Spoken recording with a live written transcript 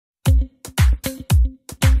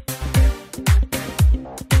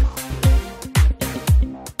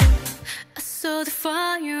saw the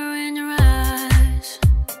fire in your eyes.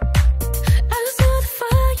 I saw the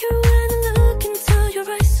fire when I look into your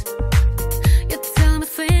eyes. You tell me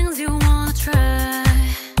things you wanna try.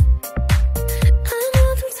 I know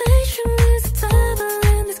temptation is a devil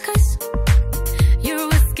in disguise. You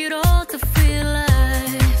risk it all to feel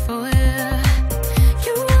life. Oh yeah.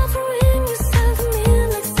 You offering yourself to me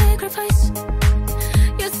like sacrifice.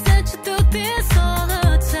 You said you do this all the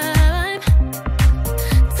time.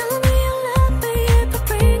 Tell me you love me if I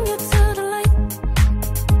bring you to the light.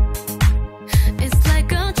 It's like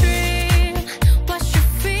a dream, what she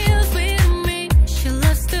feels with me. She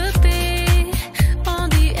loves to be on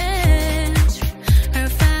the edge. Her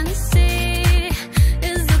fantasy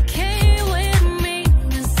is okay with me.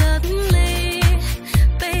 And suddenly,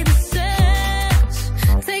 baby says,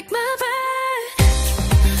 take my breath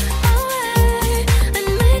away and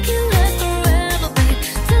make it last forever, babe.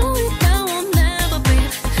 Tell me now I'll never,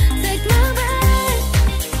 babe. Take my breath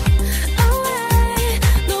away.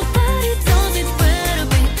 Nobody does it better,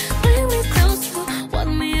 babe. Bring me closer,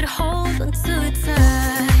 want me to hold onto it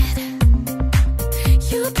tight.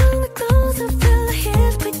 You pull me closer, feel the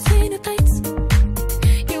heat between your tights.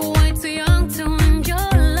 You're way too young to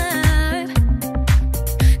enjoy life.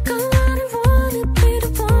 Come on and want it, be the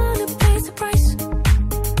one who pays the price.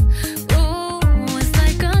 Oh, it's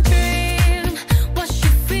like a dream, what she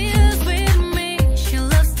feels with me. She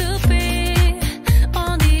loves to be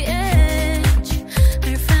on the edge.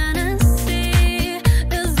 Her fantasy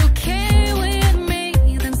is okay with me.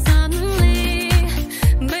 Then suddenly,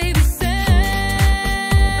 baby says,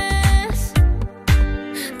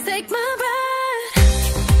 take my breath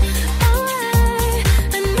away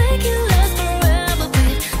and make it last forever,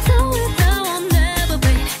 babe. Tell me now I'll never,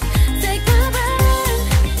 babe. Take my breath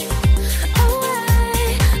away.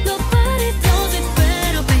 Nobody does it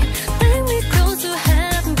better, babe. Bring me close to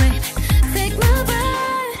heaven, babe. Take my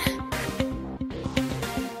breath.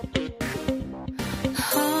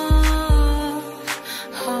 Oh,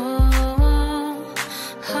 oh,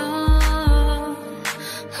 oh,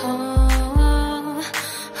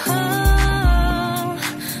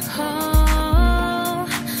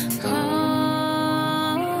 oh,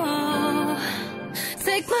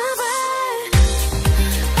 take my breath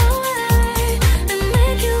away and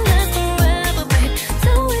make it last forever, babe.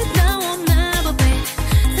 Tell me now I'll never, babe.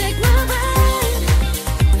 Take my breath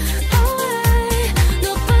away.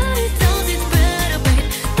 Nobody does it better, babe.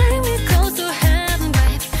 Bring me close to heaven,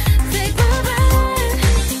 babe. Take my breath.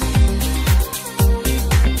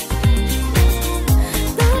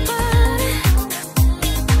 Nobody.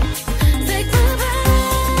 Take my breath.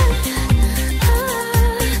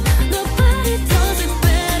 Nobody does it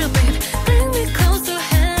better, babe. Bring me close to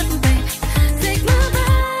heaven, babe. Take my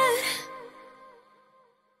breath.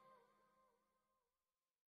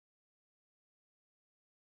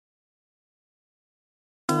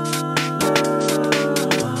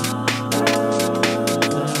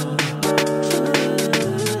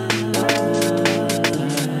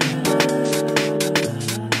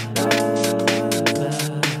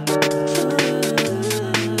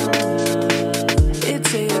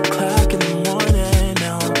 It's 8 o'clock in the morning.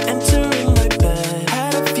 Now I'm entering my bed.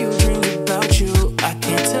 Had a few dreams about you. I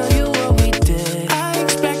can't tell you what we did. I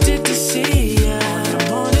expected to see ya on your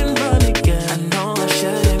morning run again. I know I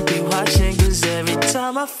shouldn't be watching, 'cause every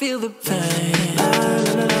time I feel the pain. La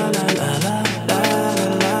la la la la la la la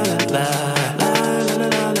la la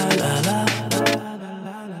la la la la.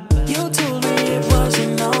 You told me it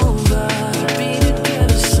wasn't over. We'd be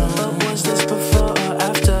together soon. But was this before or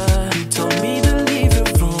after? You told me to leave your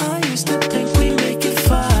room. I used to think we'd make it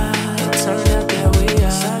fine. It turned out that we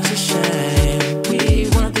are. Such a shame. We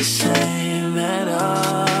weren't the same at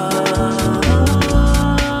all.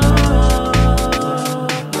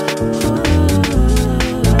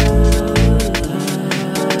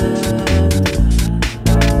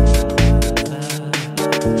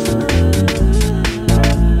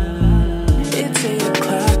 It's 8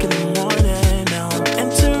 o'clock in the morning. Now I'm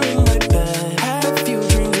entering my bed. Had a few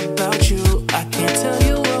dreams about you. I can't tell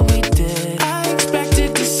you what we did. I expected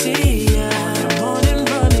to see ya on your morning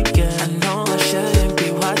run again. I know I shouldn't be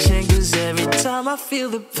watching, 'cause every time I feel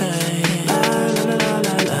the pain. La la la la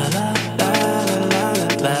la la la la la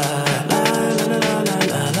la la la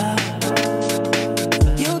la la.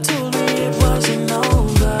 You told me it wasn't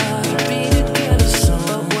over. We'd be together soon.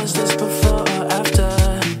 But was this before or after?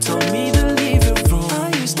 You told me to leave your room. I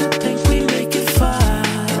used to think we'd make it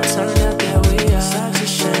fine. It turned out that we are. Such a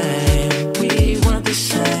shame. We weren't the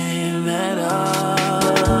same at all.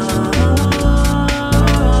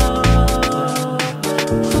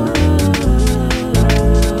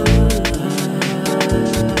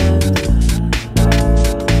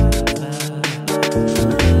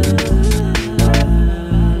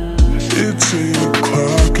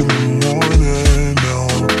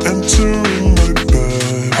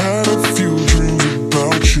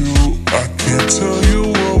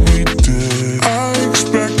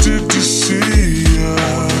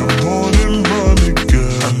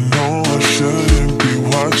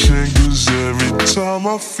 addiction, 'cause every time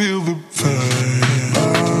I feel the pain, la,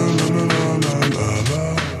 la, la, la, la, la,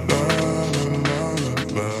 la, la, la,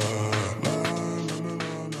 la.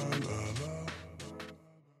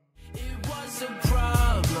 It was a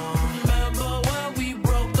problem. Remember when we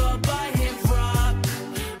broke up, I hit rock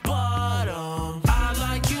bottom. I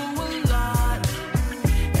like you a lot,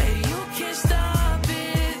 and you can't stop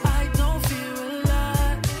it. I don't fear a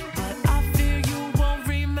lot, but I fear you won't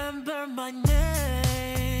remember my name.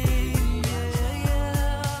 Yeah,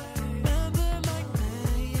 yeah. Remember my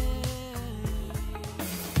name.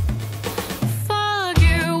 Fuck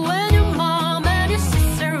you and your mom and your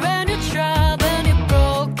sister and your job and your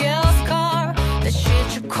broke ass car. The shit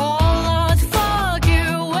you call art. Fuck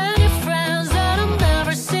you and your friends that I'll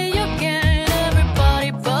never see again. Everybody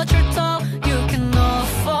but your dog, you can all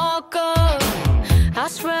fuck up. I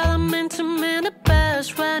swear I meant to mean the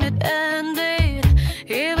best when it ended.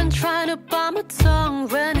 Even trying to bite my tongue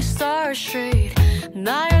when it started straight.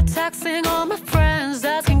 Now you're texting all my friends,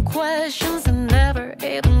 asking questions, and never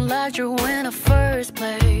even liked you in the first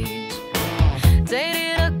place.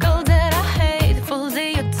 Dated a girl that I hate for the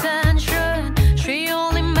attention. She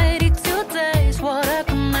only made it 2 days, what a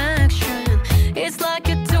connection. It's like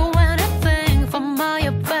you do anything for my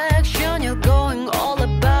affection. You're going all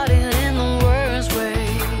about it in the worst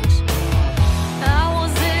ways. I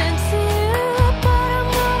was into you, but I'm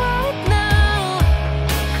not right now.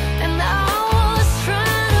 And I was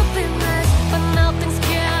trying to be nice, but nothing's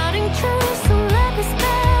getting true, so let me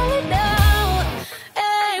spell it out.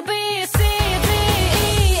 A, B, C, D,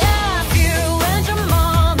 E, F. You and your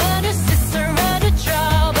mom and your sister and your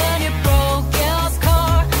job and your broke ass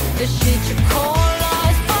car. The shit you call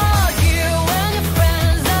life. Fuck you and your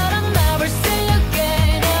friends that I'll never see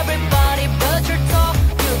again. Everybody but your dog,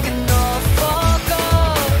 you can all fuck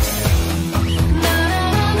up. Na na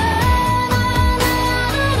na na na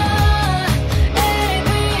na na. A, B,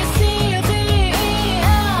 C, D, E,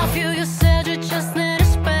 F. You said you just needed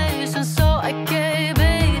space, and so I gave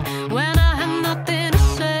it. When I had nothing to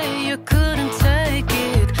say, you couldn't take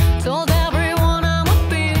it. Told everyone I'm a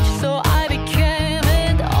bitch, so I became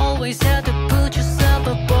it. Always had to put yourself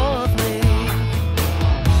above me.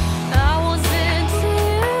 I was into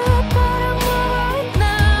you, but I'm not right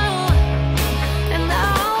now. And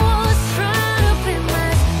I was trying to be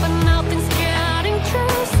nice, but nothing's getting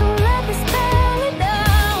true, so let me spell it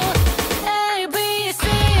out. A, B, C,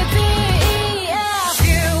 D, E, F.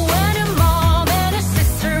 You and your mom and your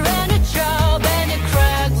sister and your job and your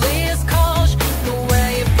Tracklists coach. The way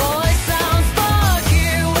your voice sounds. Fuck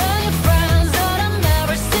you and your friends that I'll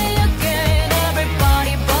never see again.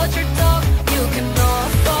 Everybody but your dog, you can all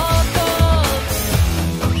fuck up.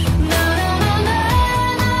 Na na na na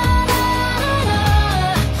na na na.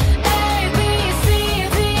 A, B, C,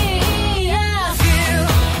 D, E, F. You.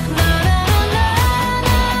 Na na na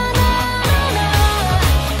na na na na.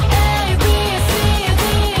 A, B, C, D,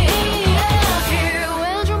 E, F. You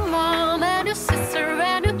and your mom and your sister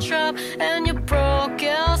and your job and your broke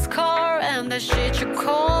ass car and the shit you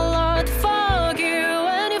call art. Fuck you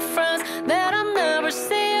and your friends that I'll never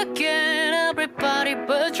see again. Everybody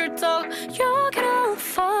but your dog, you can all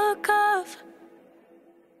fuck off.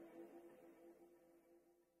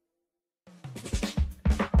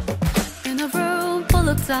 In a room full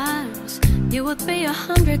of dimes, you would pay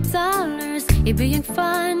 $100. If being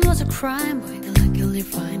fine was a crime, boy, the luckily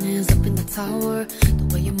fine is up in the tower. The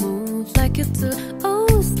way you move like you do, oh,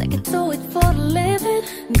 it's like you do it for a living.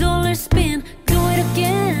 Dollar spin, do it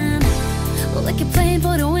again. Well, like you're playing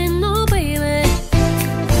for the win, no, baby.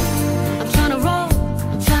 I'm tryna roll,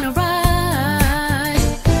 I'm tryna ride,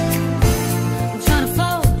 I'm tryna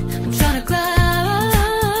float, I'm tryna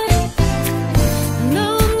glide. No,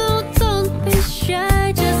 no, don't be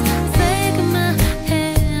shy, just take my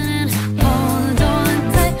hand and hold on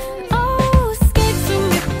tight. Oh, escape to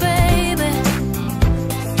me, baby.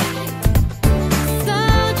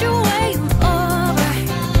 Start your way over.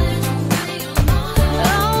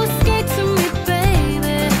 Oh, escape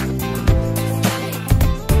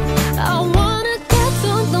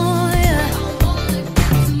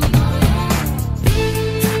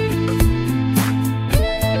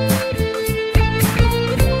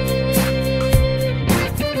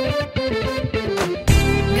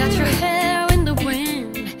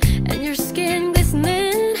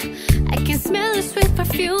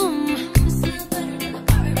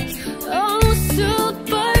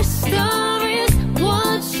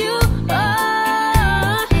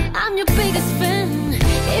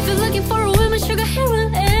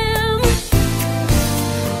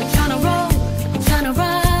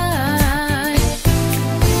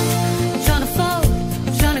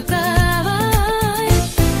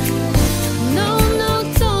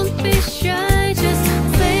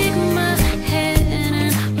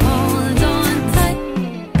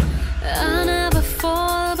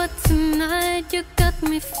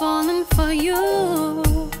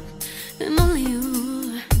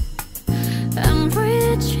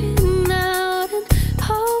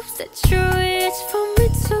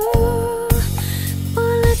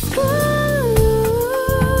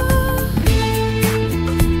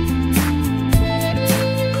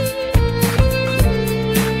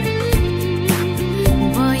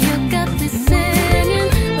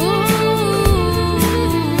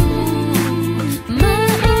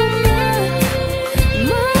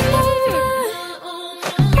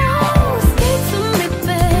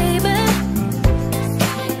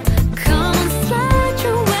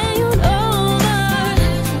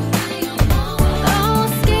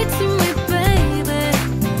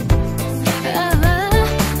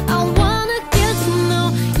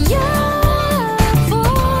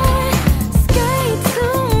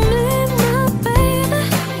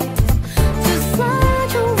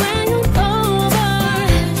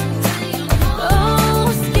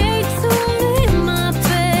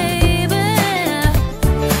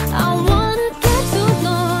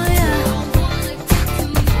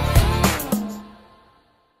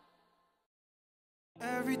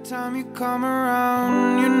time you come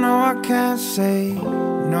around, you know I can't say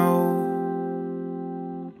no.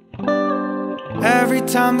 Every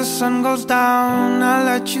time the sun goes down, I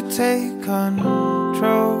let you take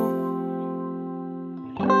control.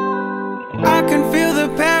 I can feel the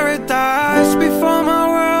paradise before my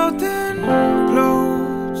world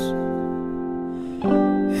implodes.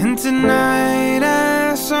 And tonight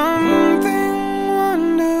has something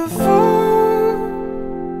wonderful.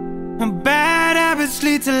 My bad habits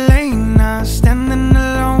lead to late nights, standing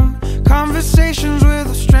alone, conversations with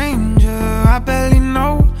a stranger I barely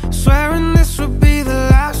know. Swearing this would be the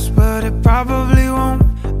last, but it probably won't.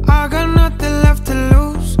 I got nothing left to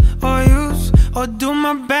lose or use, or do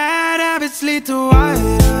my bad habits lead to wide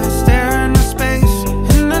eyes stare into space?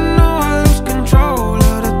 And I know I lose control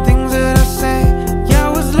of the things that I say. Yeah,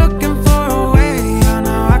 I was looking for a way, I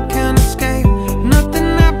know I can't escape. Nothing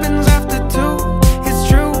happens after two. It's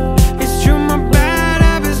true, my bad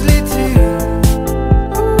habits lead to you.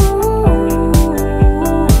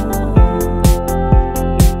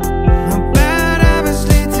 My bad habits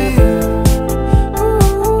lead to you.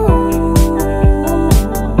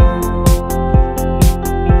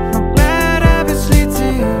 My bad habits lead to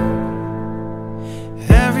you.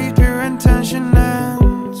 Every pure intention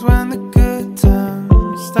ends when the good time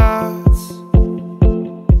starts.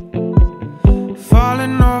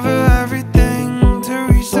 Falling over everything to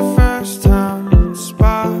reach the first time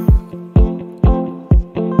spark.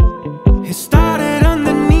 It started on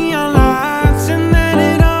the neon lights and then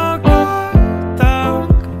it all got dark.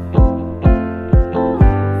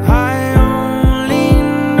 I only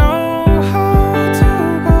know how to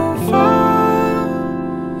go far.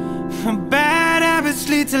 My bad habits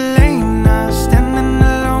lead to late nights, standing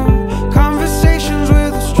alone, conversations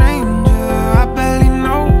with a stranger I barely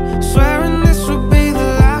know. Swearing this would be the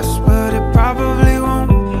last, but it probably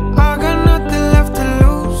won't. I got nothing left to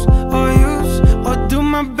lose or use, or do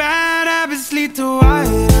my bad habits lead to wide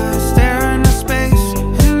eyes stare into space?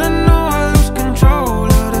 And I know I lose control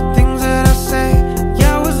of the things that I say.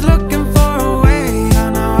 Yeah, I was looking for a way, I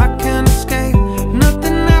know I can't escape.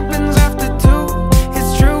 Nothing happens after two.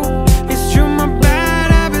 It's true, my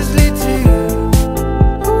bad habits lead to you.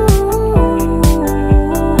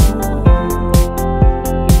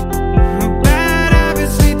 My bad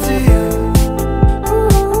habits lead to you.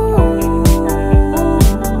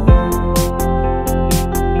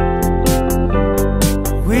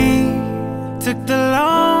 We took the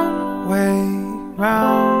long way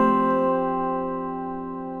round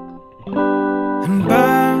and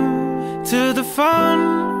burned till the fun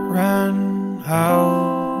ran out.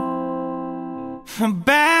 My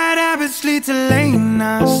bad habits lead to late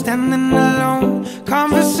nights, standing alone,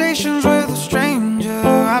 conversations with a stranger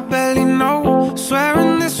I barely know.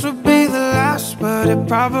 Swearing this would be the last, but it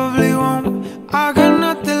probably won't. I got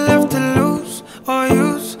nothing left to lose or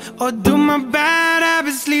use, or do my bad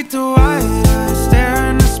habits lead to wide eyes stare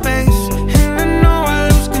into space? And I know I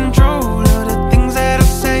lose control of the things that I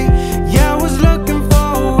say. Yeah, I was looking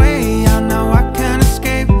for a way, I know I can't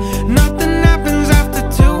escape. Nothing happens after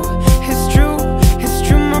two. It's true,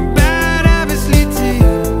 my bad habits lead to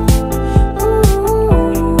you.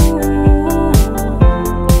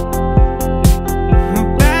 My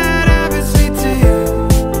bad habits lead to you.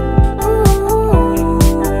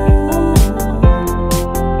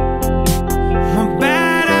 My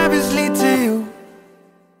bad habits lead to you.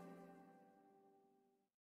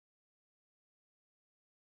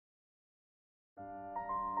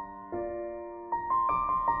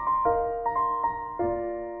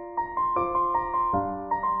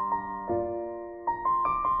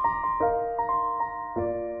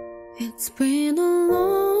 It's been a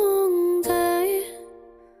long day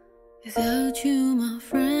without you, my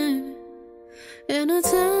friend, and I'll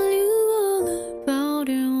tell you all about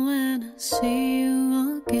it when I see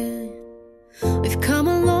you again. We've come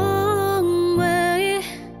a long way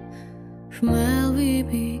from where we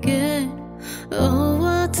began. Oh,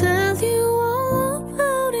 I'll tell you all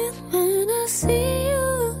about it when I see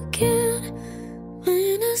you again.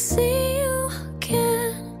 When I see you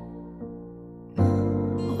again.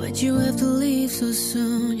 Why'd you have to leave so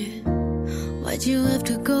soon, yeah? Why'd you have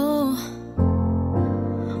to go?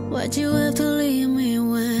 Why'd you have to leave me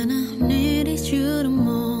when I needed you the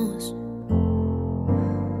most?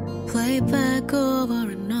 Play back over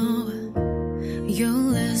and over your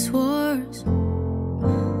last words.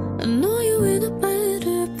 I know you're in a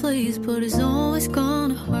better place, but it's always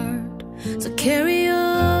gonna hurt. So carry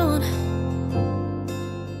on.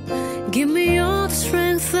 Give me all the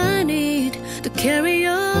strength I need to carry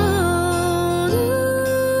on.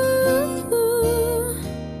 Ooh,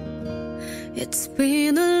 it's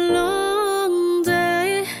been a long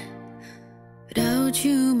day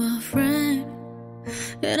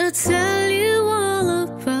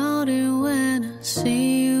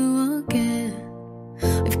see you again.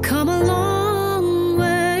 We've come a long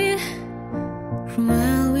way from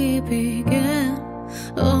where we began.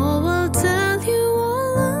 Oh, I'll tell you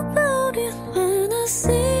all about it when I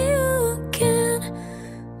see you again.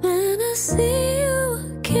 When I see you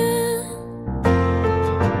again.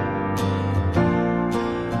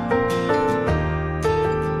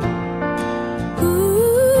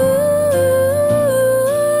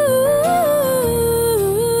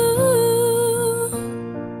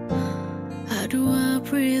 How do I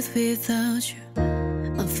breathe without you?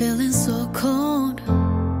 I'm feeling so cold.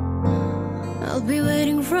 I'll be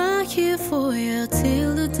waiting right here for you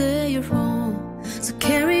till the day you're home. So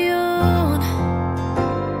carry on.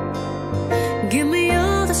 Give me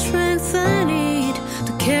all the strength I need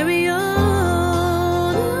to carry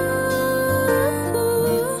on.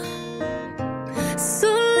 So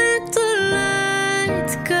let the light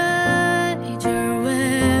guide your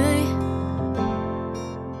way.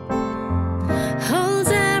 Hold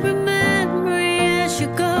every memory as you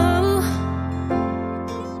go.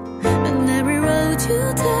 And every road you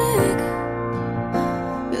take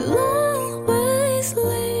will always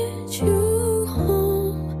lead you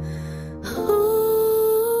home.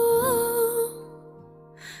 Oh,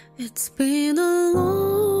 it's been a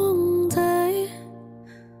long day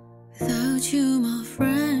without you, my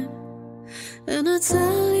friend. And I'll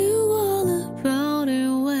tell you all about it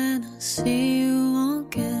when I see you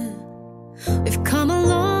again. We've come a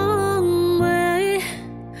long way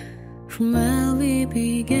from where we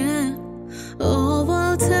began. Oh,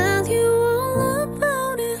 I'll tell you all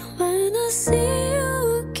about it when I see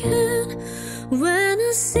you again. When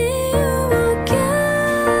I see you again.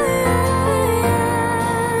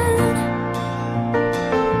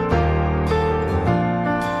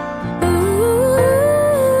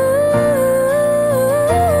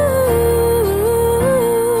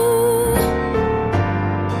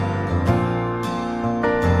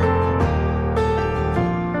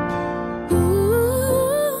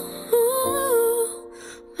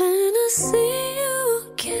 When I see you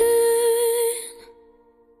again.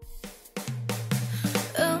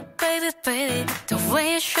 Oh, baby, baby, the way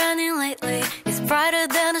you're shining lately is brighter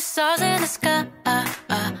than the stars in the sky.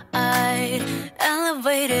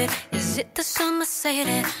 Elevated, is it the sun that said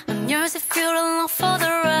it? I'm yours if you're along for the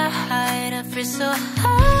ride. I feel so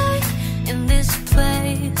high in this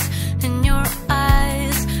place, in your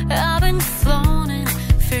eyes. I've been floating,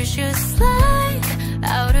 feels just like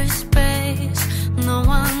outer space. No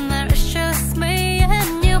one there, it's just me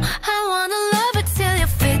and you. I wanna love it till your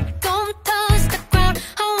feet don't touch the ground.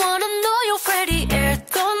 I wanna know you're ready, air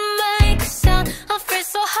don't make a sound. I feel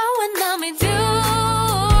so high when I'm with you.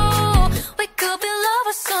 We could be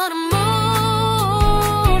lovers on the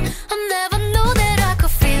moon. I never knew that I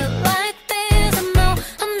could feel like this.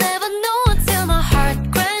 I never knew until my heart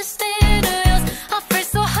crashed into yours. I feel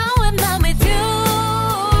so high when I'm with you.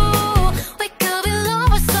 We could be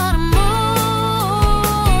lovers on the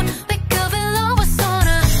moon. We could be lovers on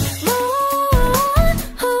the moon.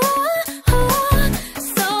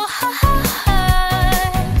 So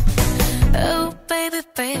high. Oh, baby,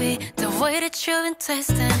 baby, the way that you've been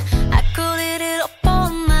tasting, I could eat it up all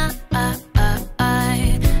night.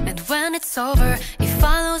 And when it's over, if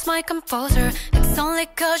I lose my composure, it's only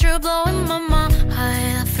 'cause you're blowing my mind.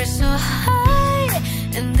 I feel so high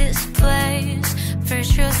in this place, feels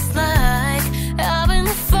just like I've been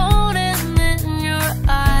floating in your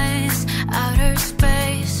eyes. Outer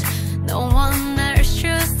space, no one there, it's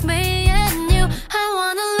just me and you. I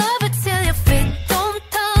wanna love it till your feet don't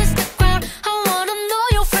touch the ground. I wanna know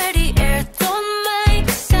you're ready, air don't make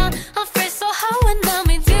a sound. I feel so high when I'm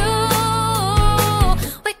with you.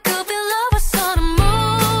 We could be lovers on the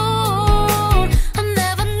moon. I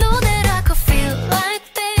never knew that I could feel like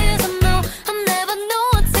this. I never knew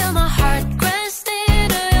until my heart crashed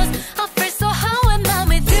into yours. I feel so high when I'm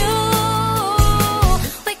with you.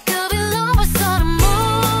 We could be lovers on the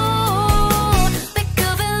moon. We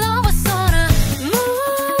could be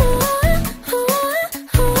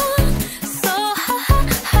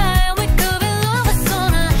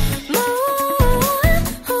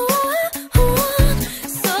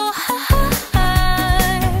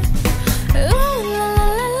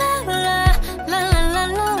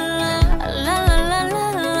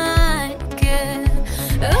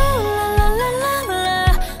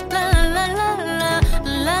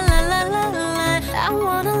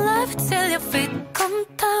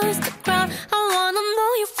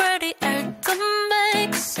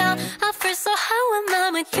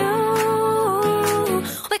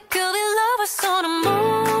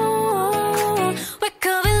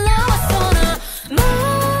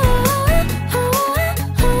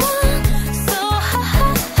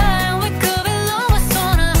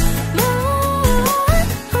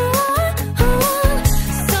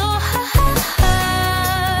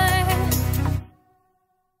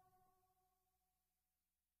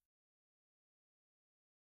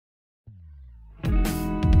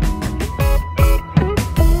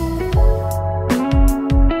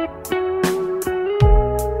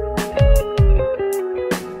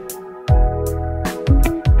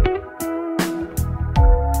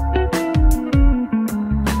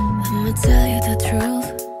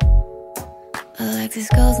these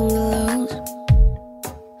girls on the lows.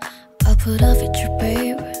 I'll put off at your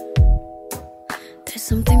babe. There's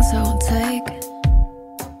some things I won't take.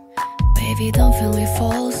 Baby, don't feel me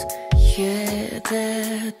false. Yeah,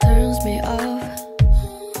 that turns me off.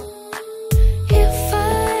 If I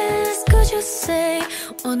ask, could you say,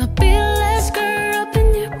 wanna be less girl up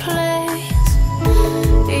in your place?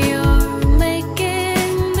 You're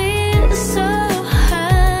making me so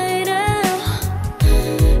high now.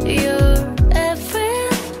 You're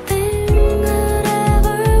everything I'd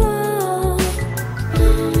ever want.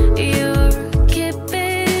 You're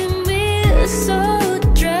keeping me so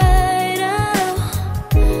dry now.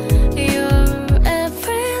 You're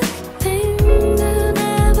everything I'd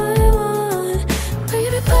ever want.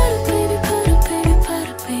 Baby, butter, baby, butter, baby,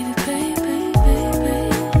 butter, baby, baby, baby.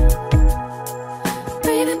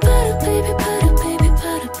 Baby, butter, baby, butter, baby,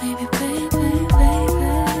 butter, baby, baby, baby.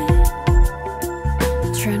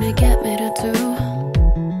 Tryna get me to do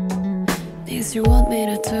things you want me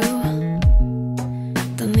to do.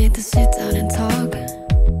 Don't need to sit down and talk.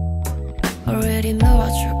 Already know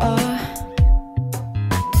what you are.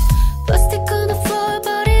 Plastic on the floor,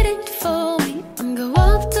 but it ain't for me. I'm going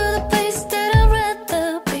up to the place that I'd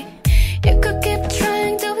rather be. You could keep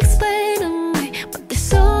trying to explain to me, but there's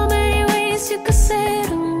so many ways you could say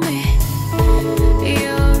to me.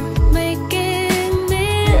 You're making me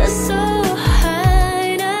so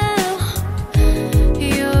high now.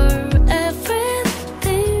 You're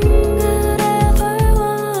everything I'd ever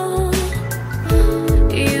want.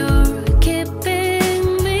 You're keeping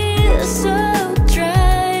me so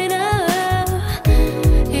dry now.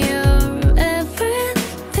 You're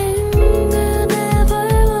everything I'd ever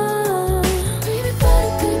want. Baby,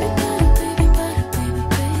 butter, baby, butter, baby, butter, baby,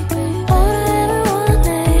 baby. All I ever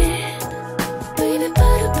wanted. Baby,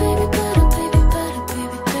 butter, baby, butter, baby, butter,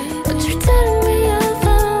 baby, baby. But you're telling me if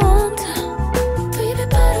I want to. Baby,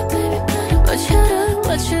 butter, baby, butter.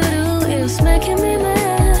 What you do is making me mad.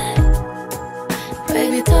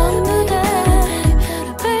 Baby, don't do that.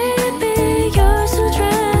 Baby, you're so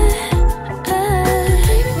dry.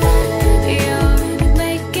 You're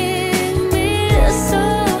making me so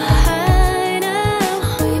high now.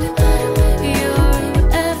 You're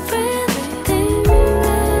everything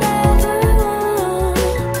I'd ever want.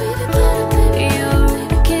 You're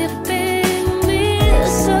keeping me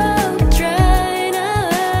so dry now.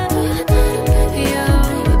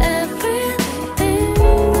 You're everything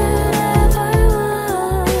I'd ever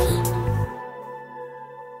want.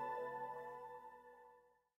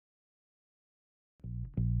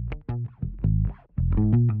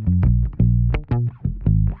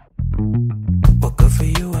 Well, good for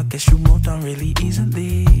you, I guess you moved on really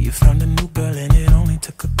easily. You found a new girl and it only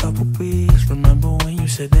took a couple weeks. Remember when you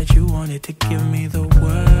said that you wanted to give me the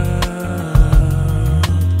world?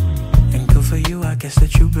 And good for you, I guess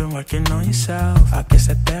that you've been working on yourself. I guess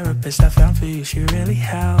that therapist I found for you, she really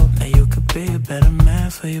helped. Now you could be a better man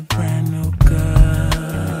for your brand new girl.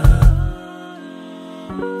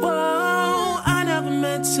 Whoa, I never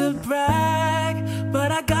meant to brag,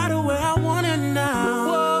 but I got her where I want her now.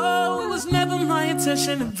 Whoa, it was never my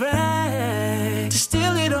intention to brag, to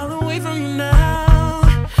steal it all away from you now.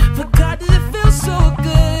 But God, does it feel so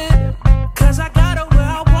good? Cause I got her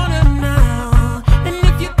where I want her now. And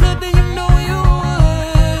if you could, then you know you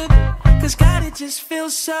would. Cause God, it just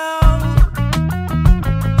feels so,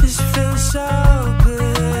 just feels so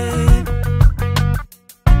good.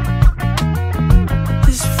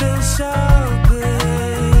 This feels so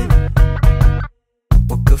good.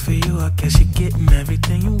 Well, good for you, I guess you're getting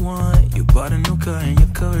everything you want. You bought a new car and your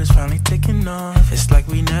career's finally taking off. It's like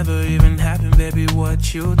we never even happened, baby.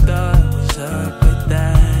 What you thought was up with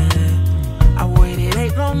that? I waited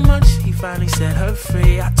 8 long months, he finally set her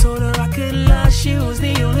free. I told her I couldn't lie, she was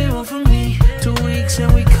the only one for me. 2 weeks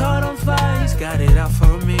and we caught on fire. He's got it out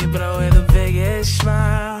for me, but I wear the biggest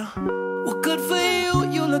smile. Well, good for you,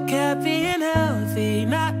 you look happy and healthy.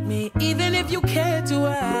 Not me, even if you care to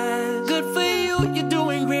ask. Good for you, you're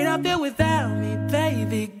doing great out there without me,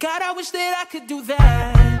 baby. God, I wish that I could do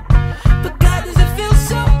that. But God, does it feel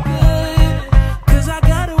so good? Cause I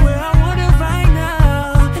got her where I want her right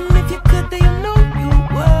now. And if you could, then you know you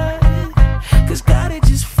would. Cause God, it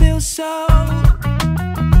just feels so,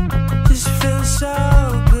 just feels so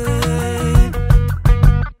good.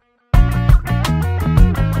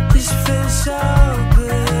 This feels so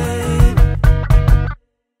good.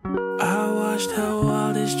 I watched her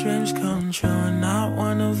wildest dreams come true, and not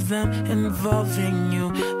one of them involving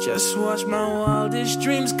you. Just watch my wildest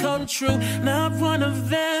dreams come true, not one of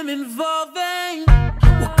them involving.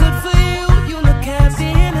 Well, good for you, you look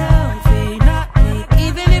happy and healthy. Not me,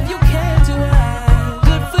 even if you care to ask.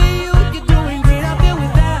 Good for you, you're doing great out there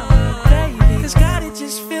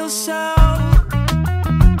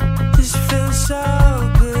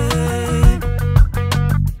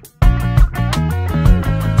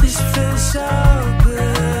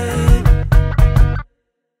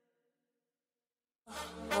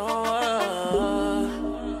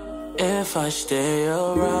If I stay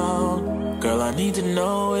around, girl, I need to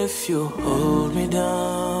know if you hold me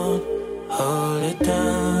down, hold it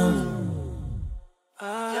down.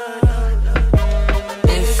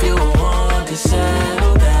 If you want to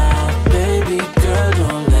settle down, baby girl,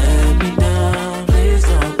 don't let me down. Please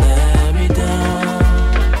don't let me down.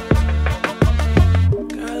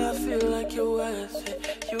 Girl, I feel like you're worth it.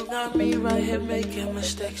 You got me right here making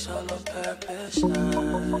mistakes all on purpose.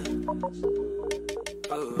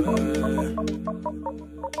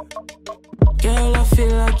 Girl, I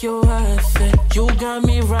feel like you're worth it. You got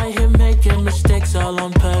me right here making mistakes all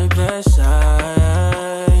on purpose.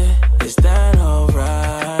 Is that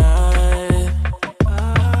alright?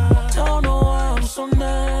 Don't know why I'm so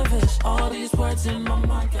nervous. All these words in my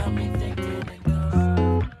mind got me thinking.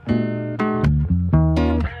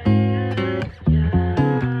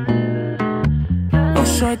 No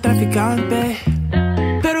soy traficante,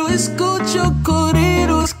 pero escucho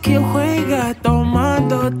corridos que juega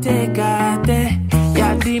tomando Tecate.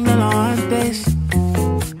 Ya dímelo antes.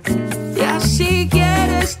 Ya si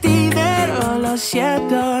quieres dinero, lo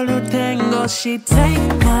siento, no tengo. She take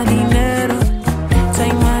my dinero,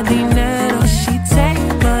 take my dinero. She take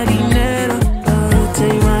my dinero,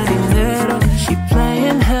 take my dinero. She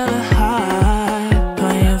playing hella high,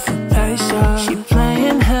 playing for pesos. She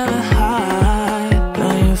playing hella high,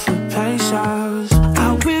 playing for pesos.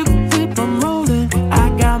 I whip, I'm rolling, I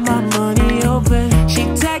got my money open. She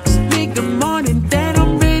texts me good morning, then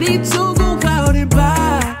I'm ready to go out and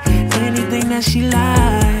buy anything that she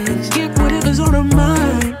likes. Get whatever's on her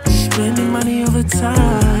mind, spending money over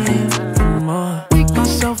time. Wake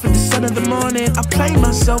myself at the sun of the morning, I play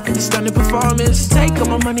myself in the stunning performance. Take all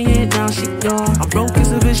my money and now she gone. I'm broke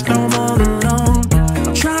as a bitch, no more alone.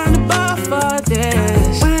 I'm trying to buy for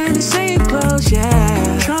this, wearing the same clothes,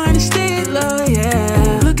 yeah. Trying to stay low,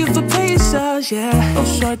 yeah. Looking for pesos, yeah. No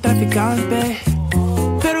soy traficante,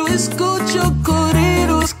 pero escucho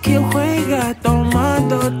corridos que juega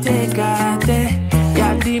tomando Tecate.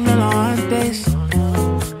 Ya dímelo antes.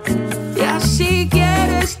 Ya si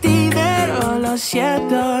quieres dinero, lo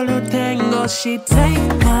siento, no tengo. She take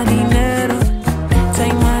my dinero,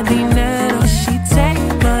 take my dinero. She take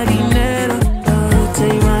my dinero,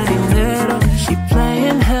 take my dinero. She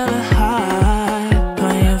playing hella high,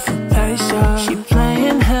 playing for pesos. She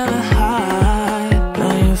playing hella high,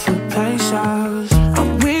 playing for pesos.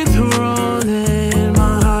 I'm with her rolling,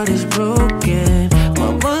 my heart is broken,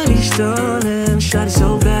 my money's stolen. Shot it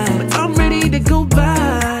so bad, but I'm ready to go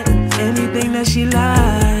buy anything that she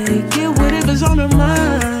like. Get whatever's on her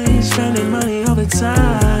mind, spending money all the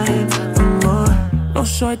time. No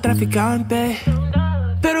soy traficante,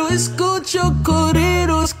 pero escucho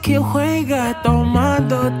corridos que juega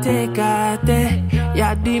tomando Tecate.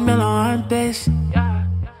 Ya dímelo antes.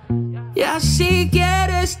 Ya si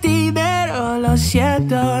quieres dinero, lo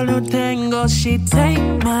siento, no tengo. She take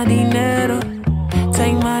my dinero,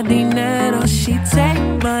 take my dinero. She take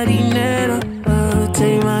my dinero,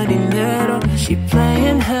 take my dinero. She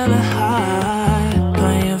playing hella high,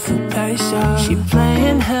 playing for pesos. She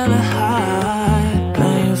playing hella high,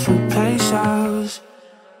 playing for pesos.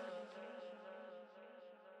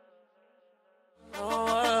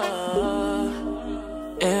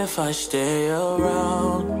 If I stay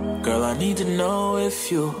around, girl, I need to know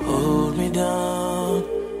if you hold me down,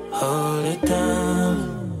 hold it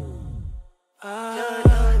down.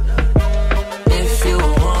 If you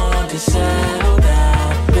want to settle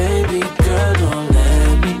down, baby girl, don't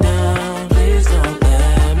let me down. Please don't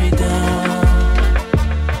let me down.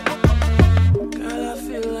 Girl, I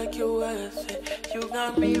feel like you're worth it. You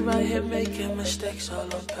got me right here making mistakes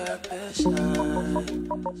all on purpose.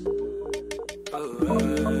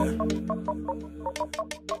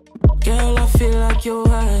 Girl, I feel like you're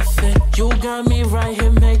worth it. You got me right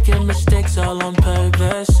here making mistakes all on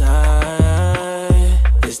purpose.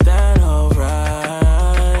 Is that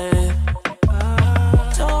alright?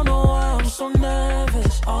 Don't know why I'm so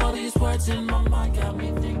nervous. All these words in my mind got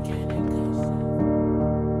me thinking.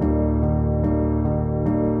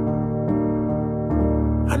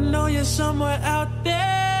 I know you're somewhere out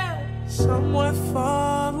there, somewhere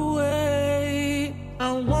far away.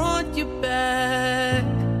 I want you back,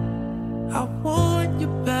 I want you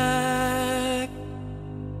back.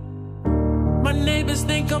 My neighbors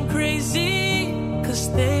think I'm crazy, 'cause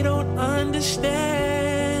they don't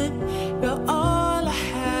understand. You're all I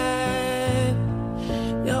had,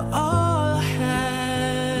 you're all I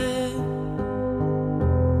had.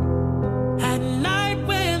 At night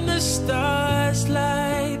when the stars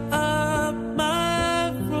light up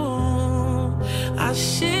my room, I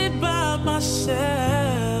sit by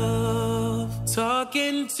myself,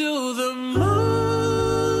 talking to the moon.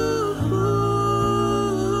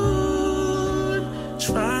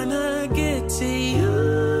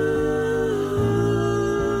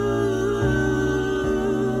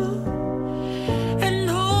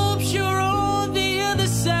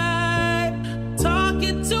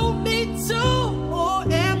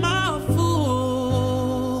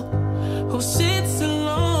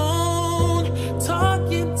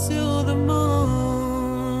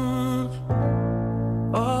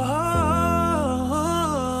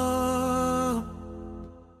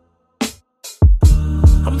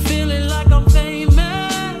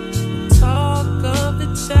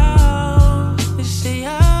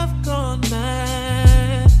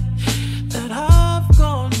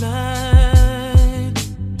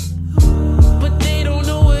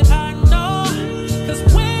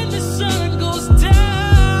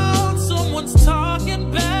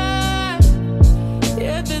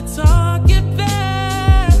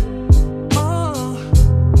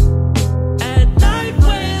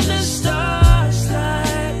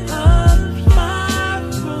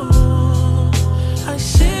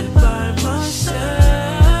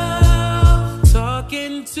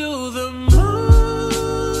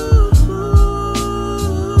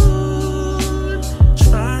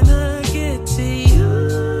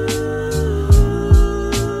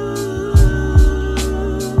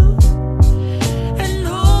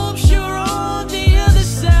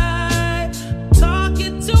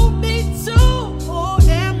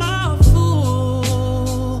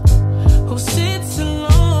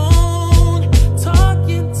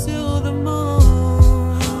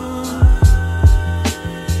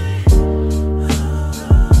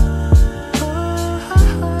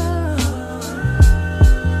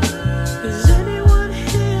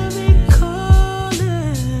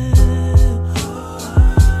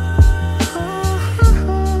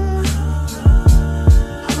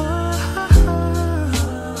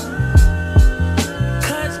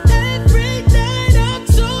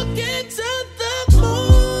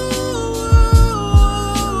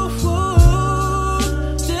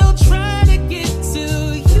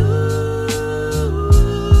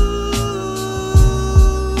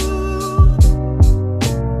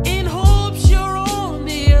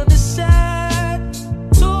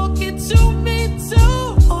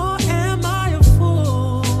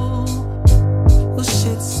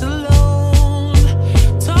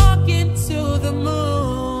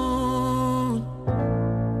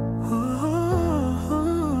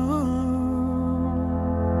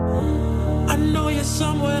 know you're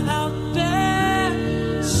somewhere out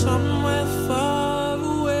there, somewhere far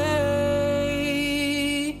away.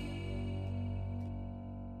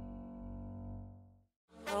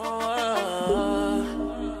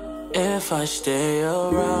 If I stay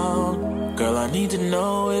around, girl, I need to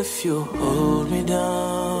know if you hold me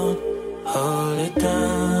down, hold it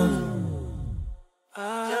down.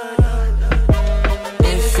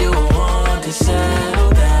 If you want to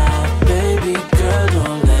settle down, baby girl,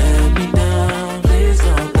 don't let me down. Please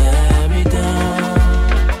don't let me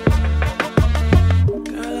down.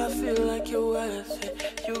 Girl, I feel like you're worth it.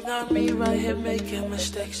 You got me right here making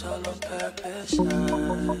mistakes all on purpose.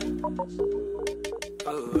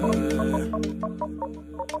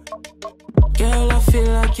 Girl, I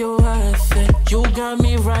feel like you're worth it. You got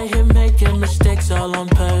me right here making mistakes all on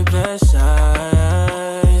purpose.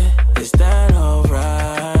 Is that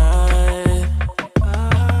alright?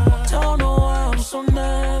 Don't know why I'm so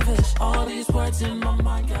nervous. All these words in my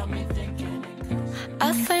mind got me thinking.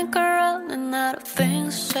 I think I'm running out of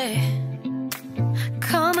things to say.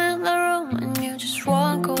 Come in the room and you just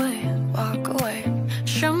walk away, walk away.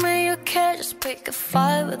 Show me you care, just pick a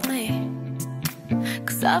fight with me.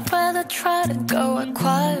 Cause I'd rather try to go out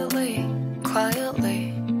quietly,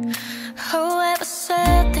 quietly. Whoever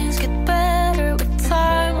said things get better with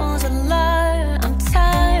time was a liar. I'm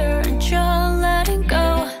tired and you're letting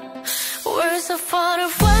go. We're so far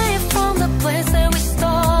away from the place that we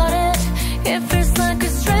started. It feels like we're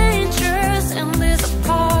strangers in this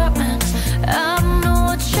apartment. I don't know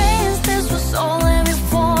what changed, this was all that we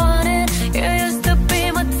wanted. You used to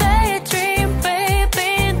be my daydream,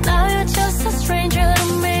 baby. Now you're just a stranger to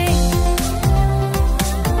me.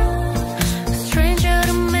 A stranger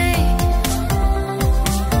to me.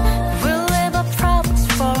 We'll leave our problems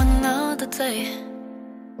for another day.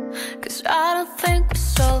 Cause I don't think we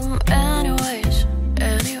solve them anyways,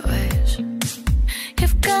 anyways.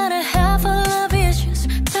 You've got a half a love issues.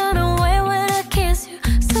 Turn away when I kiss you.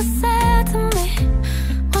 So sad to me,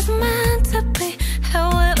 was meant to be.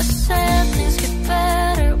 However sad things get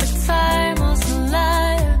better with time. Was a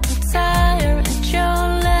liar, I'm tired and you're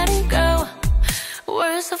letting go.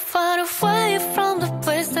 We're so far away from the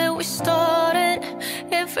place that we started.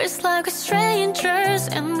 It feels like we're strangers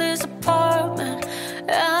in this apartment.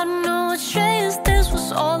 I don't know what changed, this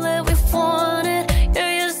was all that we wanted. You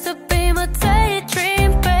used to be my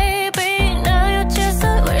daydream, baby. Now you're just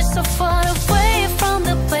we're so far away from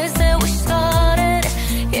the place that we started.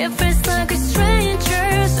 It feels like we're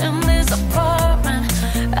strangers in this apartment.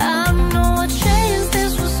 I don't know what changed,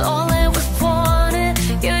 this was all that we wanted.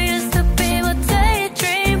 You used to be my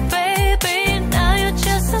daydream, baby. Now you're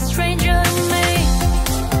just a stranger to me.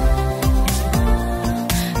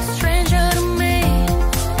 Stranger to me.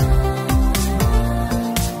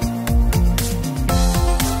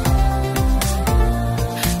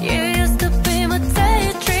 You used to be my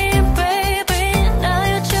daydream, baby. Now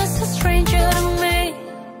you're just a stranger to me.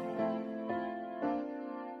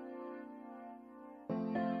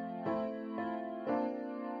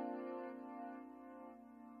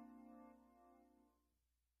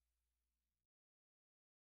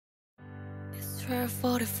 It's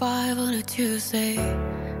 12:45 on a Tuesday,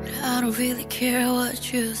 and I don't really care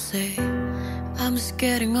what you say. I'm just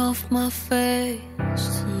getting off my face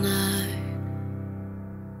tonight.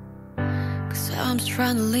 Cause I'm just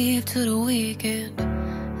trying to leave to the weekend.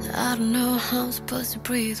 I don't know how I'm supposed to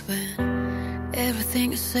breathe when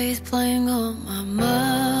everything you say is playing on my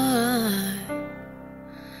mind.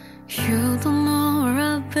 You don't know where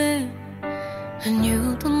I've been, and you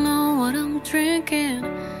don't know what I'm drinking.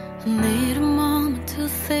 I need a moment to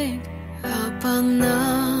think about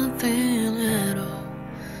nothing at all.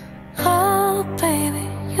 Oh baby,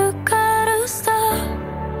 you gotta stop.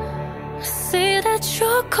 I see that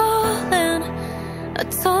you're calling. I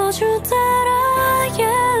told you that I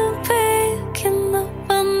am picking up.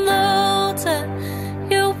 I know that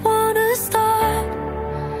you wanna start.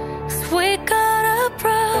 Cause we got our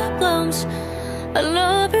problems. I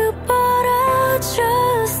love you but I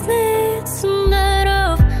just need some night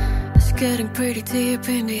off. It's getting pretty deep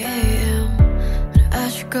in the AM, and I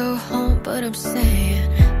should go home but I'm staying.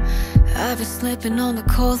 I've been sleeping on the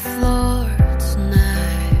cold floor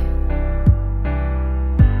tonight.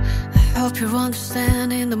 I hope you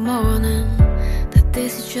understand in the morning that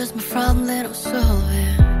this is just my problem that I'm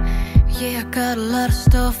solving. Yeah, I got a lot of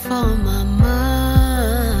stuff on my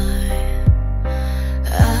mind.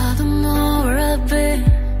 I don't know where I've been,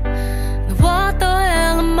 and what the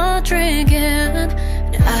hell am I drinking?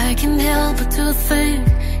 And I can't help but to think,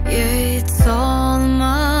 yeah, it's all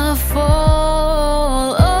my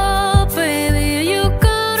fault. Oh baby, you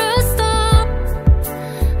gotta stop.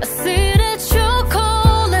 I see that you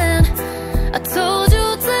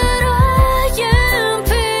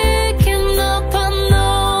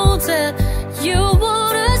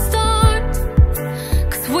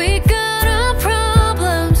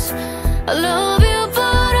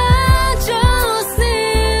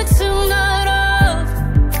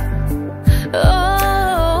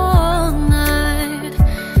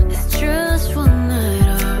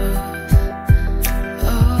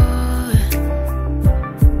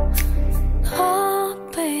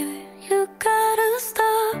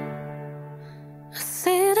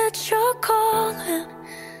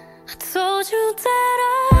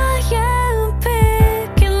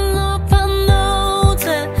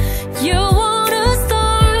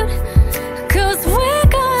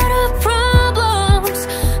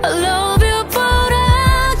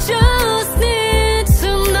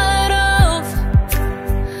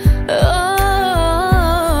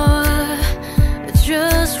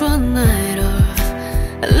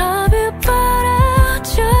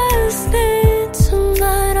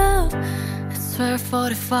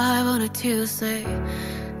what you say.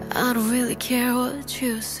 I don't really care what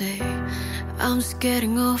you say. I'm just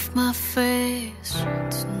getting off my face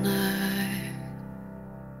tonight.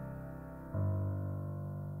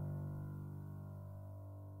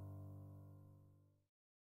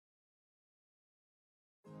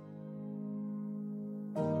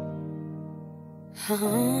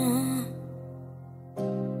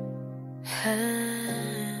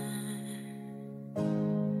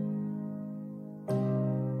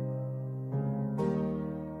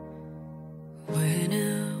 We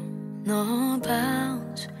knew no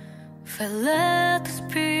bounds. Fell at the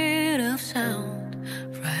speed of sound,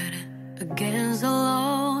 riding against the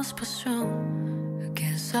lost pursuit,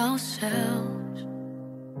 against ourselves.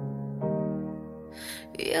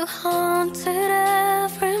 You haunted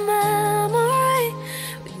every memory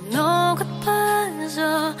with no goodbyes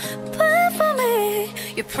or play for me.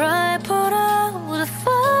 Your pride put out the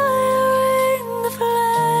fire in the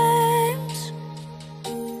flames,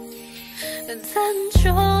 and then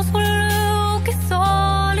chose for look is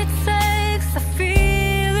all it takes. I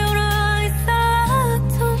feel your eyes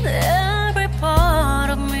act on every part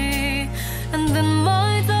of me, and then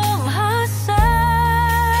my tongue has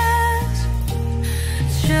said,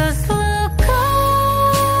 just look up.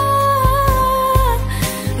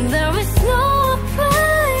 There is no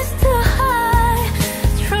place to hide.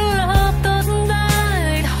 True love doesn't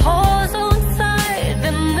die, it holds on tight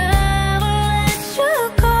and never let you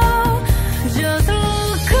go. Just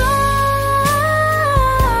look up.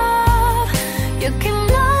 You can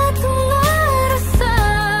light the night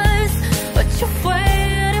aside. What you're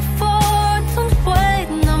waiting for, don't wait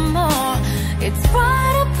no more. It's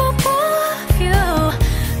right up above you.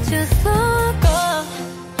 Just look up.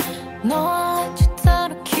 No one let you down,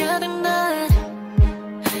 I can't deny it.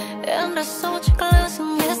 And there's so much glass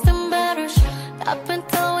and yes, the matters. I've been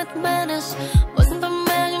done with madness, wasn't the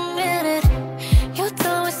man you needed. You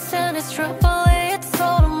done with sin, it's trouble, it's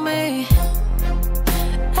all on me.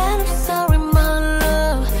 And I'm sorry, my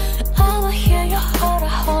love, I will hear your heart, I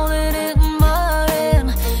hold it in my hand.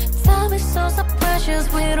 Time is so precious,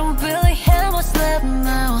 we don't really have what's left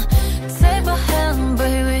now. Take my hand,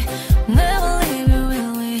 baby, never leave you,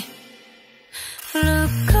 will we?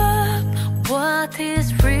 Look up, what he's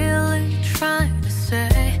really trying to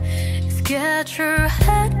say is get your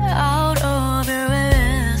head out of your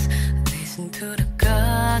ass. Listen to the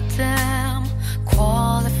goddamn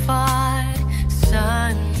qualified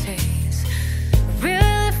scientists.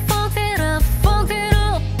 Really funked it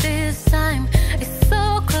up this time. It's so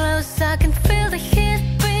close, I can feel the heat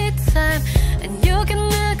beat time. And you can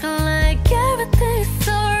act like everything's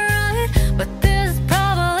alright, but this is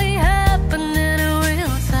probably happening in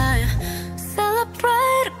real time.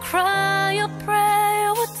 Celebrate or cry or pray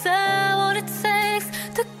or whatever it takes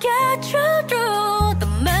to get you through the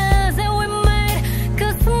mess that we made.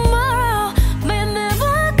 'Cause tomorrow may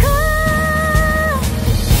never come.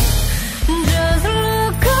 Just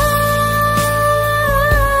look up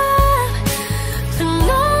to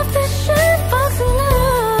know if this shit fucks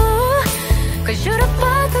new. 'Cause you're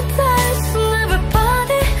about to taste from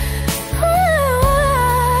everybody.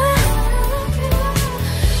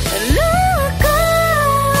 Look up,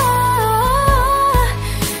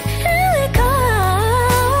 here it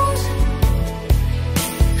comes.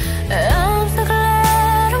 I'm so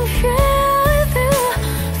glad I'm here with you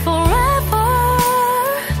forever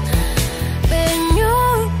in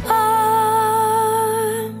your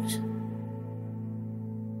arms.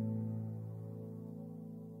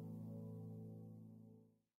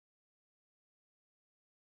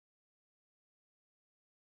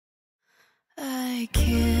 I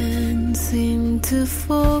can't seem to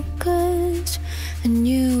focus, and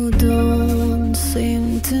you don't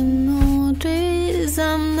seem to notice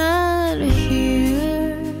I'm not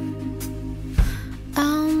here.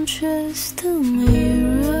 I'm just a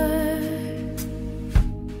mirror.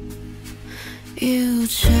 You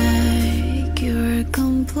check your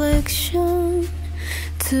complexion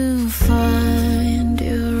to find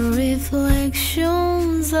your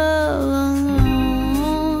reflections all alone.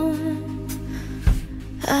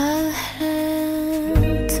 I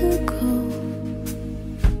had to go.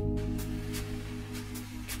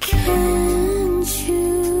 Can't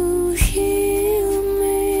you hear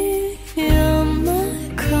me? I'm not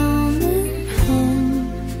coming home.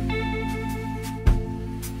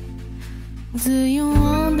 Do you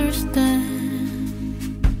understand?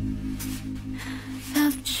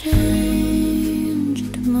 I've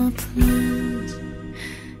changed my plans,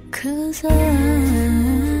 'cause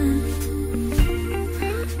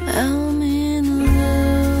I'm in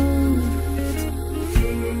love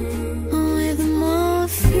with my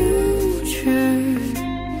future.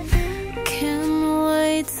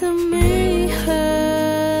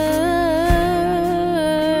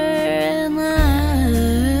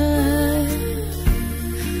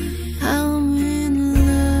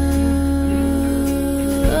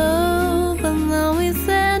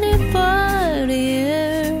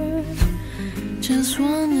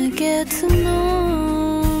 get to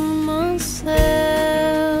know myself.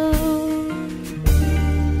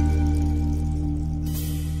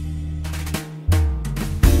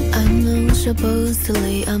 I'm not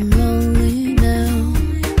supposedly I'm lonely now.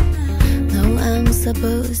 No, I'm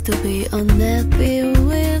supposed to be unhappy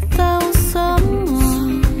without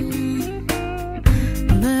someone,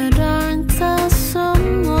 but aren't I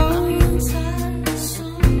someone?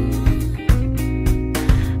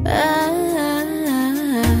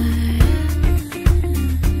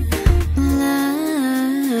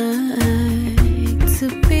 To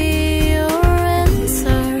be your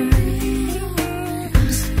answer,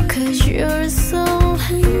 'cause you're so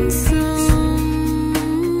handsome.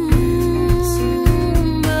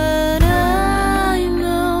 But I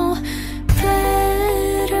know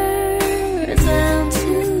better than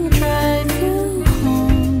to drive you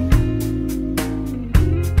home,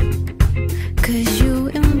 'cause you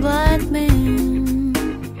invite me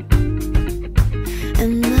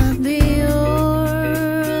and I'll be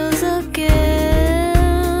yours again.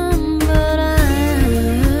 But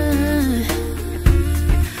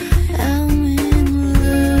I'm in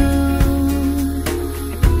love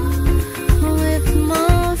with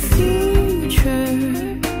my future,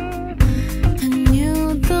 and you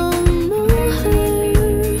don't know her.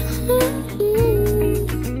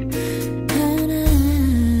 And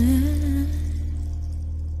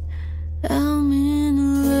I'm in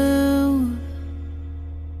love,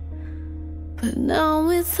 but not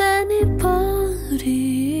with anybody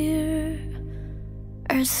here.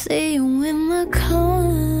 I see you in the company.